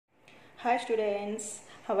Hi students,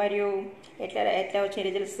 how are you? ఎట్లా వచ్చిన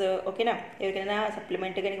results ఓకేనా? ఎవరికైనా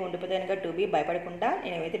సప్లిమెంట్ కనుక ఉండిపోతే కనుక టూబీ భయపడకుండా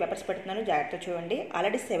నేను ఏవైతే పేపర్స్ పెడుతున్నానో జాగ్రత్త చూడండి.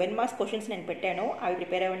 ఆల్రెడీ 7 మార్క్స్ క్వశ్చన్స్ నేను పెట్టాను, అవి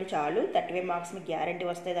ప్రిపేర్ అవ్వండి చాలు. 35 మార్క్స్ మీకు గ్యారంటీ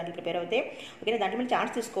వస్తాయి దాంట్లో ప్రిపేర్ అవుతే ఓకేనా. దాంట్లో మీరు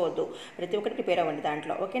ఛాన్స్ తీసుకోవద్దు, ప్రతి ఒక్కటి ప్రిపేర్ అవ్వండి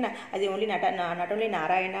దాంట్లో ఓకేనా. అది only not only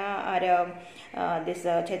Narayana are this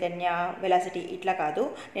Chaitanya velocity ఇట్లా కాదు,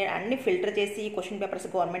 నేను అన్ని ఫిల్టర్ చేసి question papers,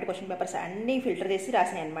 government question papers అన్నీ ఫిల్టర్ చేసి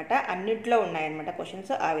రాసినాయి అనమాట. అన్నింటిలో ఉన్నాయన్నమాట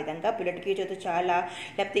క్వశ్చన్స్. ఆ విధంగా పిల్లలకి చదువు చాలా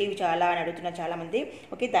లేకపోతే ఇవి చాలా అని అడుగుతున్నారు చాలామంది.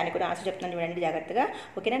 ఓకే, దానికి కూడా ఆన్సర్ చెప్తున్నాను చూడండి జాగ్రత్తగా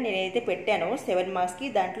ఓకేనా. నేనైతే పెట్టాను 7 మార్క్స్కి,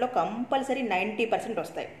 దాంట్లో కంపల్సరీ 90%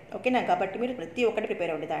 వస్తాయి ఓకేనా. కాబట్టి మీరు ప్రతి ఒక్కటి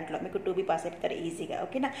ప్రిపేర్ అవ్వండి, దాంట్లో మీకు టూబీ పాస్ అయిపోతారు ఈజీగా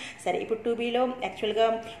ఓకేనా. సరే, ఇప్పుడు టూబీలో యాక్చువల్గా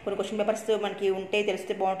కొన్ని క్వశ్చన్ పేపర్స్ మనకి ఉంటే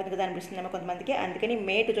తెలిస్తే బాగుంటుంది కదా అనిపిస్తుందేమో కొంతమందికి. అందుకని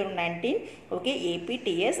మే 2019 ఓకే ఏపీ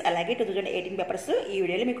టీఎస్ అలాగే 2018 పేపర్స్ ఈ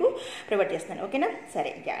వీడియోలో మీకు ప్రొవైడ్ చేస్తాను ఓకేనా.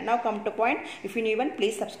 సరే, now come to point. If you new one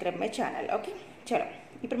please subscribe my channel okay. చలో,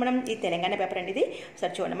 ఇప్పుడు మనం ఈ తెలంగాణ పేపర్ అనేది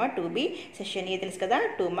సర్చ్ చూడమ్మా. టూబీ సెషన్ ఏ తెలుసు కదా,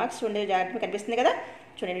 2 మార్క్స్ చూడండి జాగ్రత్తగా కనిపిస్తుంది కదా.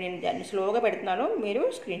 చూడండి, నేను స్లోగా పెడుతున్నాను, మీరు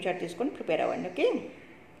స్క్రీన్ షాట్ తీసుకొని ప్రిపేర్ అవ్వండి ఓకే.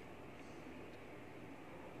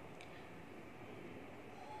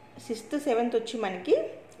 6th 7th వచ్చి మనకి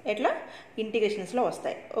ఎట్లా ఇంటిగ్రేషన్స్లో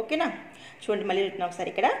వస్తాయి ఓకేనా. చూడండి, మళ్ళీ చెప్తున్నాను ఒకసారి.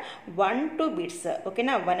 ఇక్కడ 1-2 బిట్స్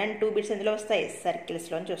ఓకేనా. 1 and 2 బిట్స్ ఎందులో వస్తాయి?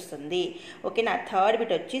 సర్కిల్స్లోంచి వస్తుంది ఓకేనా. 3rd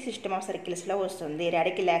బిట్ వచ్చి సిస్టమ్ ఆఫ్ సర్కిల్స్లో వస్తుంది.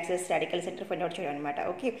 Radical access, radical centre find out చేయడం అనమాట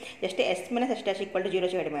ఓకే. జస్ట్ S - S' =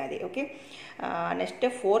 0 చేయడమే అది ఓకే. నెక్స్ట్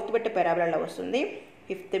 4th బిట్ పెరాబోలాలో వస్తుంది.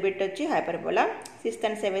 5th బిట్ వచ్చి హైపర్బోలా. 6th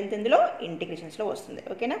and 7th ఇందులో ఇంటిగ్రేషన్స్లో వస్తుంది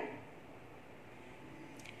ఓకేనా.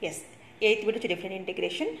 ఎస్, 8th బిట్ వచ్చి డిఫరెంట్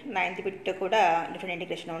ఇంటిగ్రేషన్, 9th బిట్ కూడా డిఫరెంట్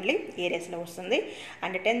ఇంటిగ్రేషన్ ఓన్లీ ఏరియాస్లో వస్తుంది.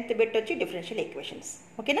 అండ్ 10th బిట్ వచ్చి డిఫరెన్షియల్ ఈక్వేషన్స్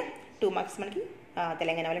ఓకేనా. 2 మార్క్స్ మనకి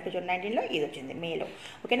తెలంగాణ వాళ్ళకి 2019లో ఇది వచ్చింది మేలో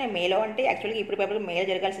ఓకేనా. మేలో అంటే యాక్చువల్గా ఇప్పుడు పేపర్ మేలో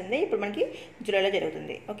జరగాల్సిందే, ఇప్పుడు మనకి జూలైలో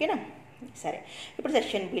జరుగుతుంది ఓకేనా. సరే, ఇప్పుడు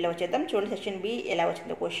సెక్షన్ బిలో వచ్చేద్దాం. చూడండి సెక్షన్ బి ఎలా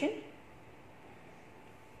వచ్చిందో క్వశ్చన్.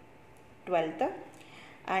 12th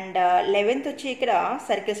అండ్ 11th వచ్చి ఇక్కడ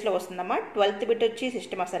సర్కిల్స్లో వస్తుందమ్మా. 12th బిట్ వచ్చి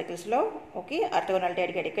సిస్టమ్ ఆఫ్ సర్కిల్స్లో ఓకే. ఆర్థోగోనాలిటీ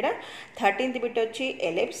అడిగాడు ఇక్కడ. 13th బిట్ వచ్చి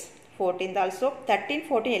ఎలిప్స్. 14th also. 13,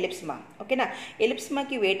 14 ఎలిప్స్ మా ఓకేనా. ఎలిప్స్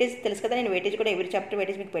మాకి వెయిటేజ్ తెలుసు కదా, నేను వెయిటేజ్ కూడా ఎవరి చాప్టర్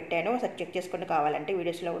వెయిటేజ్ మీకు పెట్టాను, ఒకసారి చెక్ చేసుకుంటూ కావాలంటే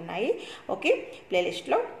వీడియోస్లో ఉన్నాయి ఓకే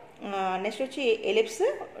ప్లేలిస్ట్లో. నెక్స్ట్ వచ్చి ఎలిప్స్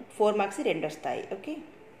 4 మార్క్స్ 2 వస్తాయి ఓకే.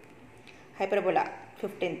 హైపర్బోలా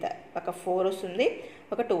 15th ఒక 4 వస్తుంది,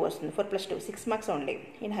 ఒక 2 వస్తుంది. 4 + 2 6 marks only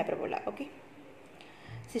in hyperbola okay.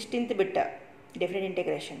 16th bit different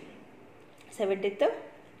integration. 17th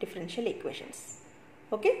differential equations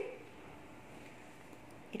okay.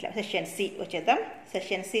 ఇట్లా సెషన్ సి వచ్చేద్దాం.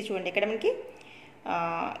 సెషన్ సి చూడండి, ఇక్కడ మనకి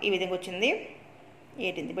ఈ విధంగా వచ్చింది.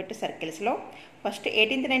 18th bit సర్కిల్స్లో. First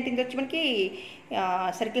 18th 19th వచ్చి మనకి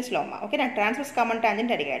సర్కిల్స్లో అమ్మ ఓకే. నాకు ట్రాన్స్వర్స్ కామన్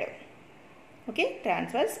టాంజెంట్ అడిగాడు ఓకే.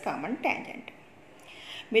 ట్రాన్స్వర్స్ కామన్ టాంజెంట్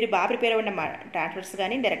మీరు బాగా ప్రిపేర్ అవ్వండి అమ్మా. ట్రాన్స్ఫర్స్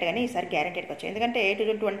కానీ డైరెక్ట్ కానీ ఈసారి గ్యారెంటీడ్కి వచ్చాయి, ఎందుకంటే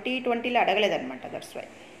 2020లో అడగలేదన్నమాట, దట్స్ వై.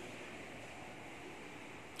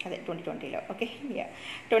 అదే 2020లో ఓకే.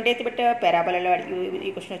 28th బిట్ పెరాబోలాలో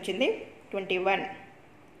ఈ క్వశ్చన్ వచ్చింది. 21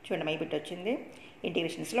 చూడండి ఈ బిట్ వచ్చింది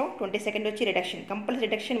ఇంటిగ్రేషన్స్లో. 22nd వచ్చి రిడక్షన్. కంపల్సరీ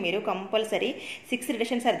రిడక్షన్ మీరు కంపల్సరీ 6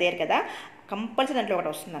 రిడక్షన్స్ ఆర్ దేర్ కదా, కంపల్సరీ దాంట్లో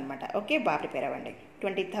ఒకటి వస్తుంది అనమాట ఓకే. బాగా ప్రిపేర్ అవ్వండి.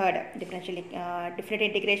 23rd different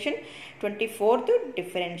integration. 24th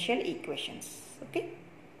differential equations okay.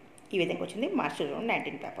 ఈ విధంగా వచ్చింది మార్చ్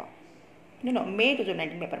 2019 పేపర్. నేను మే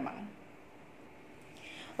 2019 పేపర్ మా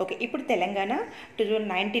ఓకే. ఇప్పుడు తెలంగాణ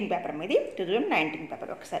 2019 పేపర్ మీది. 2019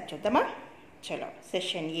 పేపర్ ఒకసారి చూద్దామా. చలో,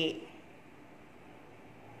 session A.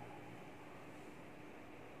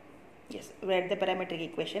 yes, write the parametric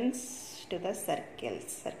equations to the circle.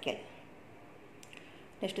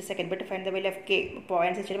 Next, second bit, find the value of k.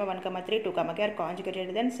 Points ఇచ్చేది 1, 3, 2, k are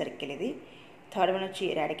conjugated than circle ఇది. థర్డ్ వన్ వచ్చి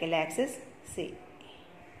రాడికల్ యాక్సిస్ సి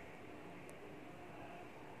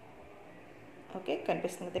ఓకే.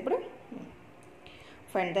 కనిపిస్తుంది కదా ఇప్పుడు.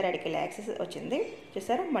 Find the radical axis వచ్చింది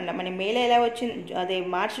చూసారా. మన మేలో ఎలా వచ్చింది, అదే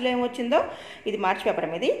మార్చ్లో ఏమొచ్చిందో, ఇది మార్చ్ పేపర్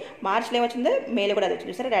ఇది. మార్చ్లో ఏమొచ్చిందో మేలో కూడా అది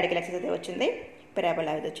వచ్చింది చూసారా. రాడికల్ యాక్సిస్ అదే వచ్చింది.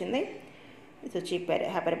 పెరాబోలా ఇది వచ్చింది. ఇది వచ్చి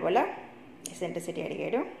హైపర్బోలా. ఎసెంట్రిసిటీ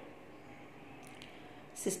అడిగాడు.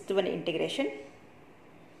 6th one integration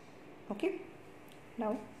okay.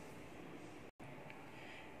 Now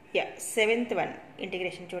 7th one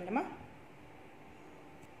integration చూడమ్మా.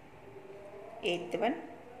 8th one,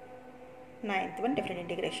 9th one different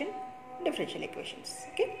integration, differential equations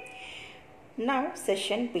okay. Now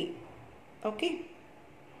session B okay.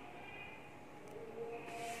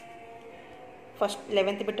 First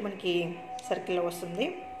 11th bit మనకి సర్కిల్లో వస్తుంది.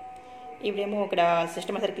 ఇప్పుడేమో ఇక్కడ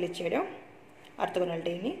సిస్టమ్ సర్కిల్ ఇచ్చాడు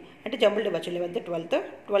ఆర్థోగోనాలిటీని, అంటే జంబుల్డ్ ఇవ్వచ్చు. 11th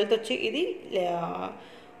 12th వచ్చి ఇది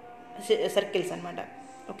సర్కిల్స్ అనమాట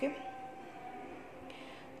okay.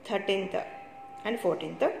 13th and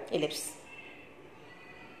 14th ellipse.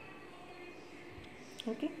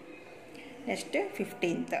 Okay, next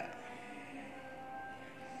 15th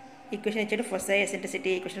equation ఇచ్చాడు for size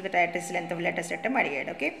eccentricity equation of the ట్రైయాక్సిస్ length of latus Aattam అడిగాడు.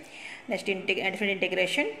 Okay, next different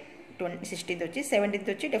integration 16th వచ్చి 17th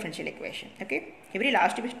వచ్చి differential equation. Okay, every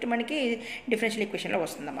last bit మనకి differential ఈక్వేషన్లో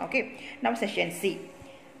వస్తుందమ్మా. Okay, నా session C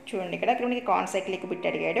చూడండి, ఇక్కడ మనకి కాన్సైక్లిక్ బిట్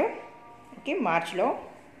అడిగాడు. ఓకే, మార్చ్లో.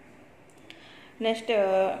 నెక్స్ట్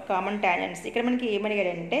కామన్ టాంజెంట్స్, ఇక్కడ మనకి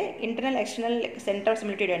ఏమడిగాడంటే internal external centre of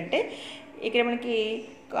similitude అంటే ఇక్కడ మనకి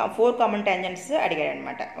 4 కామన్ టాంజెంట్స్ అడిగాడు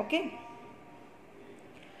అనమాట. ఓకే,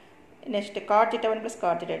 నెక్స్ట్ cot θ 1 +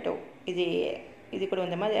 cot θ 2 ఇది కూడా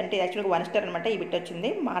ఉందమ్మా. అంటే యాక్చువల్గా 1 స్టార్ అనమాట. ఈ బిట్ వచ్చింది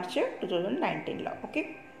మార్చ్ 2019లో. ఓకే,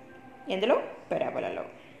 ఎందులో పెరాబోలాలో.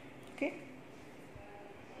 ఓకే,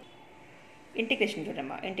 ఇంటిగ్రేషన్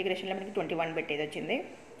చూడమ్మా. ఇంటిగ్రేషన్లో మనకి 21 బిట్ ఇది వచ్చింది.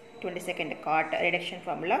 22nd cot reduction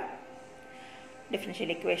formula,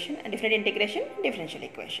 differential equation, different integration, differential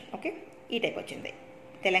equation. Okay, ఈ టైప్ వచ్చింది.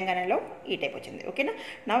 తెలంగాణలో ఈ టైప్ వచ్చింది. ఓకేనా,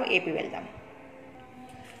 నా ఏపీ వెళ్దాం.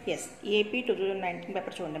 ఎస్, ఏపీ 2019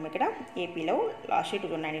 పేపర్ చూడండి. ఇక్కడ ఏపీలో లాస్ట్ ఇయర్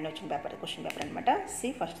 2019 వచ్చిన పేపర్, క్వశ్చన్ పేపర్ అనమాట. సి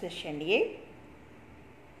ఫస్ట్ సెషన్ ఏ,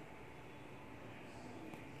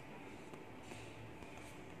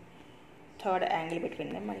 థర్డ్ యాంగిల్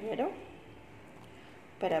బిట్వీన్ దెమ్ అడిగాడు.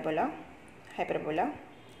 Parabola, hyperbola,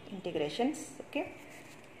 integrations. Okay,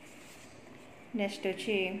 next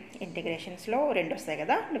వచ్చి ఇంటిగ్రేషన్స్లో 2 వస్తాయి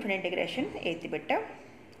కదా. Different integration 8th bit,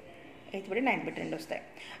 9th bit 2 వస్తాయి.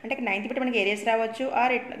 అంటే 9th బిట్ మనకి ఏరియాస్ రావచ్చు,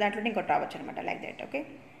 ఆర్ దాంట్లో ఇంకోటి రావచ్చు అనమాట, like that. Okay,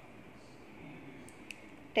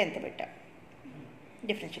 10th bit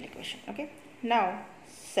differential equation. Okay, నా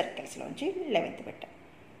సర్కిల్స్లోంచి 11th bit,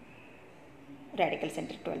 radical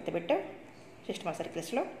centre 12th bit, system of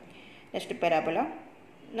సర్కిల్స్లో. Next parabola,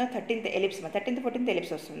 నా 13th ellipse, 13th 14th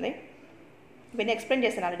ellipse వస్తుంది. ఇవన్నీ ఎక్స్ప్లెయిన్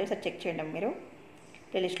చేస్తాను ఆల్రెడీ, సార్ చెక్ చేయండి మీరు,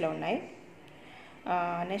 ప్లేలిస్ట్లో ఉన్నాయి.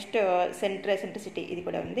 నెక్స్ట్ సెంట్రిసిటీ ఇది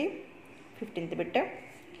కూడా ఉంది. 15th బిట్,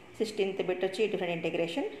 16th బిట్ వచ్చి different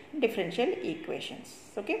integration, differential equations.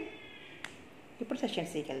 Okay, ఇప్పుడు సెషన్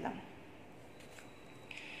సికి వెళ్దాం.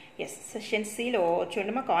 ఎస్, సెషన్ సిలో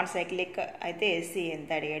చూడండి మా కాన్సైక్లిక్ అయితే సి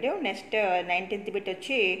ఎంత అడిగాడు. నెక్స్ట్ 19th బిట్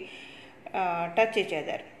వచ్చి టచ్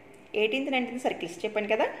ఇచ్చేదారు. 18th 19th సర్కిల్స్ చెప్పాను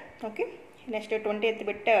కదా. Okay, next 20th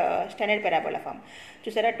bit standard parabola form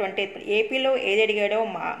చూసారా. 20th ఏపీలో ఏది అడిగాడో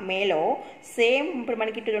మేలో సేమ్ ఇప్పుడు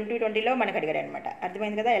మనకి 2020లో మనకు అడిగాడు అనమాట.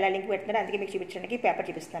 అర్థమైంది కదా ఎలా లింక్ పెడుతున్నారో. అందుకే మీకు చూపించడానికి పేపర్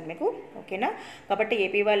చూపిస్తాను మీకు. ఓకేనా, కాబట్టి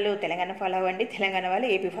ఏపీ వాళ్ళు తెలంగాణ ఫాలో అవ్వండి, తెలంగాణ వాళ్ళు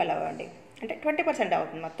ఏపీ ఫాలో అవ్వండి. అంటే 20%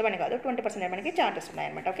 అవుతుంది, మొత్తం అని కాదు, 20% మనకి ఛాన్సెస్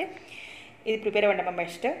ఉన్నాయన్నమాట. ఓకే, ఇది ప్రిపేర్ అవ్వండి అమ్మ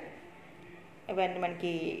బెస్ట్. ఇవన్నీ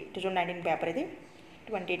మనకి 2019 పేపర్, ఇది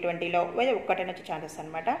 2020లో ఒక్కటైనా వచ్చే ఛాన్సెస్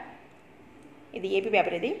అనమాట. ఇది ఏపీ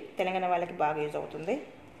పేపర్, ఇది తెలంగాణ వాళ్ళకి బాగా యూజ్ అవుతుంది.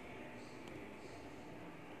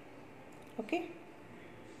 ఓకే,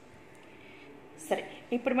 సరే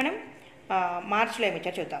ఇప్పుడు మనం మార్చ్లో ఏమి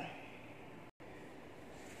ఇచ్చారు చూద్దాం.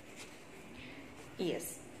 ఎస్,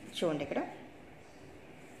 చూడండి ఇక్కడ.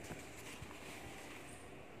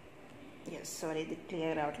 ఎస్, సారీ ఇది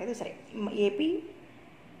క్లియర్ రావట్లేదు. సరే, AP,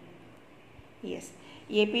 yes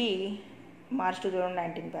AP March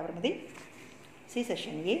 2019 paper ఇది. సి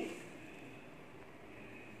సెషన్ ఏ.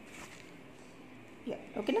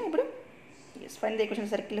 ఓకేనా, ఇప్పుడు yes fine the equation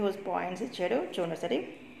circle hose points ఇచ్చాడు. చూడండి సరే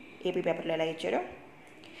ఏపీ పేపర్లో ఎలా ఇచ్చాడు.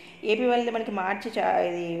 ఏపీ వాళ్ళది మనకి మార్చి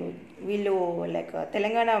ఇది వీళ్ళు లైక్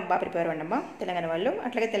తెలంగాణ బాగా ప్రిపేర్ అవ్వండమ్మా, తెలంగాణ వాళ్ళు.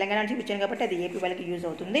 అట్లాగే తెలంగాణ చూపించాను కాబట్టి అది ఏపీ వాళ్ళకి యూజ్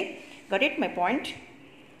అవుతుంది. Got it my point.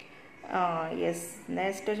 Yes,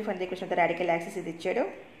 next వచ్చి fine the equation of the radical axis ఇది ఇచ్చాడు.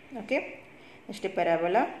 Okay, next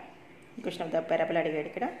parabola, equation of the parabola అడిగాడు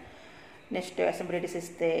ఇక్కడ. నెక్స్ట్ అసెంబ్లీస్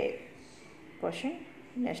ఇస్తే క్వశ్చన్.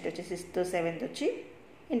 నెక్స్ట్ వచ్చి 6th 7th వచ్చి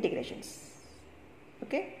integrations.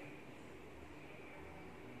 Okay,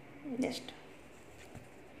 next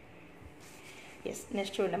yes,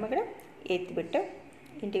 next చూడమ్మా ఇక్కడ 8th bit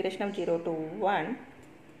integration of 0 to 1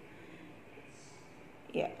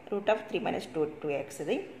 root of 3 - 2x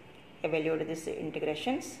ఇది. Evaluate this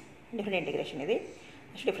integrations, different integration ఇది.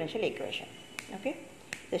 Next differential equation. Okay,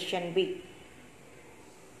 session B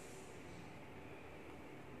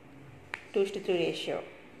 2:3 ratio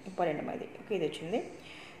important అమ్మా ఇది. Okay, ఇది వచ్చింది.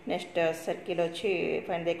 నెక్స్ట్ సర్కిల్ వచ్చి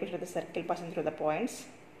find the equation of the circle passing through the points.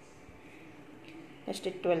 Next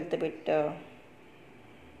 12th bit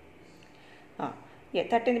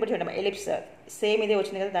 13th bit చూడమ్మా ellipse, same ఇదే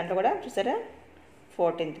వచ్చింది కదా దాంట్లో కూడా చూసారా.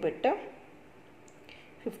 14th బిట్,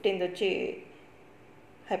 15th వచ్చి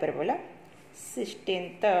hyperbola,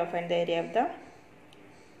 16th find the area of the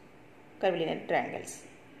curvilinear triangles,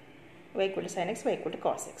 y equal to sin x, y equal to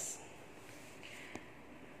cos x.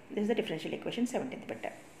 This is the differential equation 17th bit.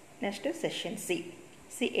 Next is section C.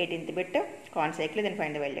 C 18th bit can cycle then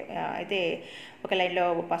find the value. అయితే ఒక లైన్లో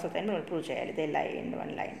pass అవుతాయని మనం prove చేయాలి. They లై in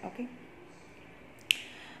one line. Okay,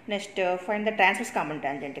 next find the transverse common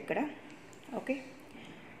tangent ఇక్కడ. Okay,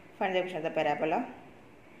 find the equation of the parabola,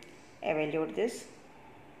 evaluate this,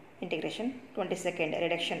 integration 22nd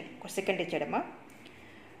reduction second ఇచ్చాడమ్మా.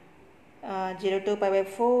 0 to pi by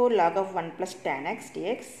 4 log of 1 plus tan x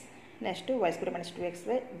dx. Next y square minus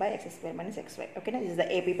 2xy by x square minus xy. ఓకేనా, this is the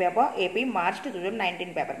AP paper, AP March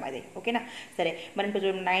 2019 paper మాది. ఓకేనా, సరే మనం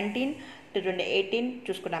 2019 2018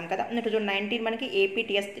 చూసుకున్నాం కదా. 2019 మనకి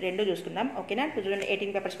APTS రెండు చూసుకుందాం. ఓకేనా,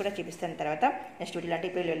 2018 పేపర్స్ కూడా చూపిస్తాను తర్వాత నెక్స్ట్ వీడియోలో. అంటే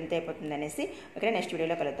ఇప్పుడు ఎంత అయిపోతుంది అనేసి. ఓకే, నెక్స్ట్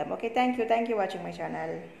వీడియోలో కలుద్దాం. Okay, thank you watching my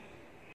channel.